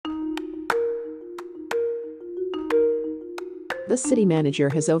The City manager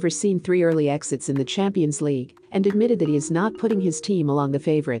has overseen 3 early exits in the Champions League and admitted that he is not putting his team along the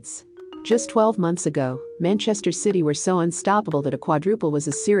favorites. Just 12 months ago, Manchester City were so unstoppable that a quadruple was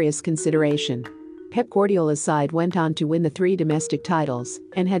a serious consideration. Pep Guardiola's side went on to win the 3 domestic titles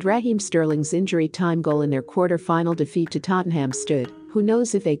and had Raheem Sterling's injury time goal in their quarter-final defeat to Tottenham stood. Who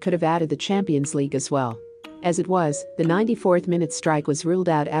knows if they could have added the Champions League as well. As it was, the 94th minute strike was ruled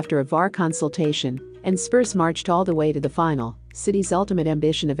out after a VAR consultation, and Spurs marched all the way to the final, City's ultimate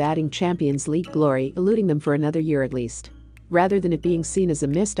ambition of adding Champions League glory eluding them for another year at least. Rather than it being seen as a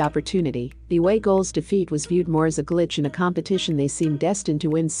missed opportunity, the away goals defeat was viewed more as a glitch in a competition they seemed destined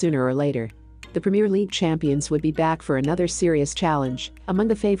to win sooner or later. The Premier League champions would be back for another serious challenge, among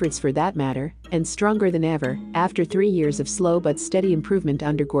the favourites for that matter, and stronger than ever, after 3 years of slow but steady improvement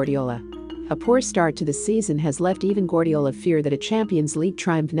under Guardiola. A poor start to the season has left even Guardiola fear that a Champions League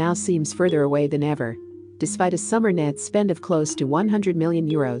triumph now seems further away than ever. Despite a summer net spend of close to €100 million,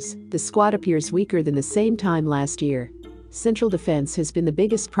 the squad appears weaker than the same time last year. Central defence has been the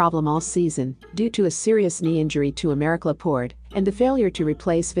biggest problem all season, due to a serious knee injury to Aymeric Laporte and the failure to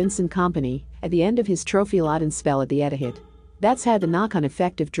replace Vincent Kompany at the end of his trophy-laden spell at the Etihad. That's had the knock-on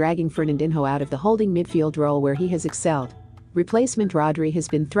effect of dragging Fernandinho out of the holding midfield role where he has excelled. Replacement Rodri has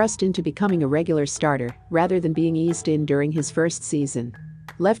been thrust into becoming a regular starter, rather than being eased in during his first season.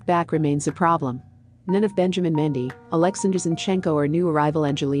 Left back remains a problem. None of Benjamin Mendy, Alexander Zinchenko or new arrival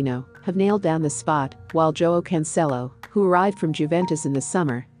Angelino have nailed down the spot, while Joao Cancelo, who arrived from Juventus in the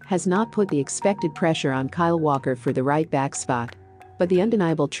summer, has not put the expected pressure on Kyle Walker for the right-back spot. But the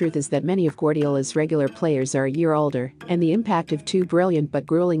undeniable truth is that many of Guardiola's regular players are a year older, and the impact of 2 brilliant but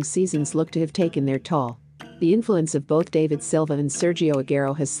grueling seasons look to have taken their toll. The influence of both David Silva and Sergio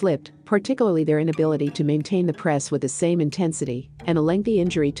Aguero has slipped, particularly their inability to maintain the press with the same intensity, and a lengthy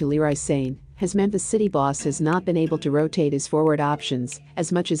injury to Leroy Sane has meant the City boss has not been able to rotate his forward options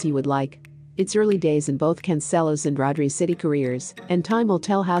as much as he would like. It's early days in both Cancelo's and Rodri's City careers, and time will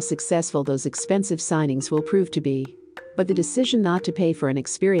tell how successful those expensive signings will prove to be. But the decision not to pay for an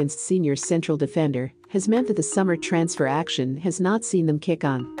experienced senior central defender has meant that the summer transfer action has not seen them kick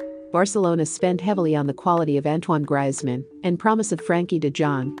on. Barcelona spent heavily on the quality of Antoine Griezmann and promise of Frankie de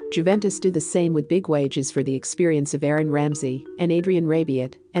Jong. Juventus do the same with big wages for the experience of Aaron Ramsey and Adrien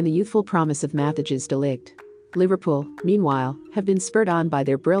Rabiot and the youthful promise of Matthijs de Ligt. Liverpool, meanwhile, have been spurred on by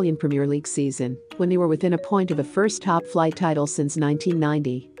their brilliant Premier League season, when they were within a point of a first top-flight title since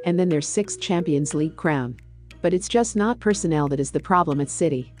 1990, and then their 6th Champions League crown. But it's just not personnel that is the problem at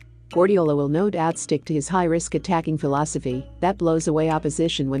City. Guardiola will no doubt stick to his high-risk attacking philosophy that blows away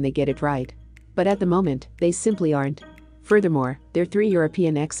opposition when they get it right. But at the moment, they simply aren't. Furthermore, their 3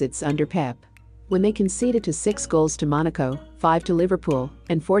 European exits under Pep, when they conceded to 6 goals to Monaco, 5 to Liverpool,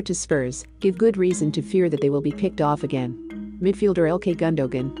 and 4 to Spurs, give good reason to fear that they will be picked off again. Midfielder Ilkay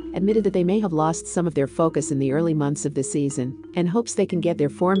Gundogan admitted that they may have lost some of their focus in the early months of the season and hopes they can get their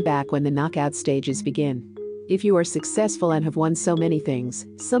form back when the knockout stages begin. If you are successful and have won so many things,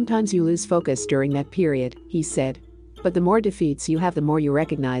 sometimes you lose focus during that period, he said. But the more defeats you have, the more you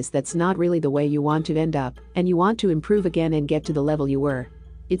recognize that's not really the way you want to end up, and you want to improve again and get to the level you were.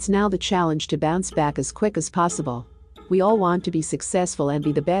 It's now the challenge to bounce back as quick as possible. We all want to be successful and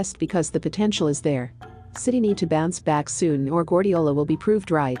be the best because the potential is there. City need to bounce back soon, or Guardiola will be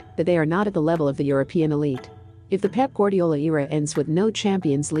proved right that they are not at the level of the European elite. If the Pep Guardiola era ends with no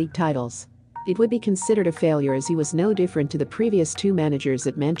Champions League titles, it would be considered a failure, as he was no different to the previous 2 managers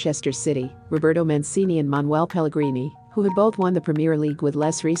at Manchester City, Roberto Mancini and Manuel Pellegrini, who had both won the Premier League with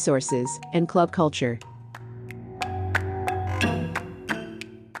less resources and club culture.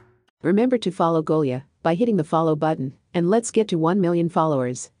 Remember to follow Golia by hitting the follow button, and let's get to 1 million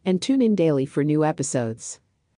followers, and tune in daily for new episodes.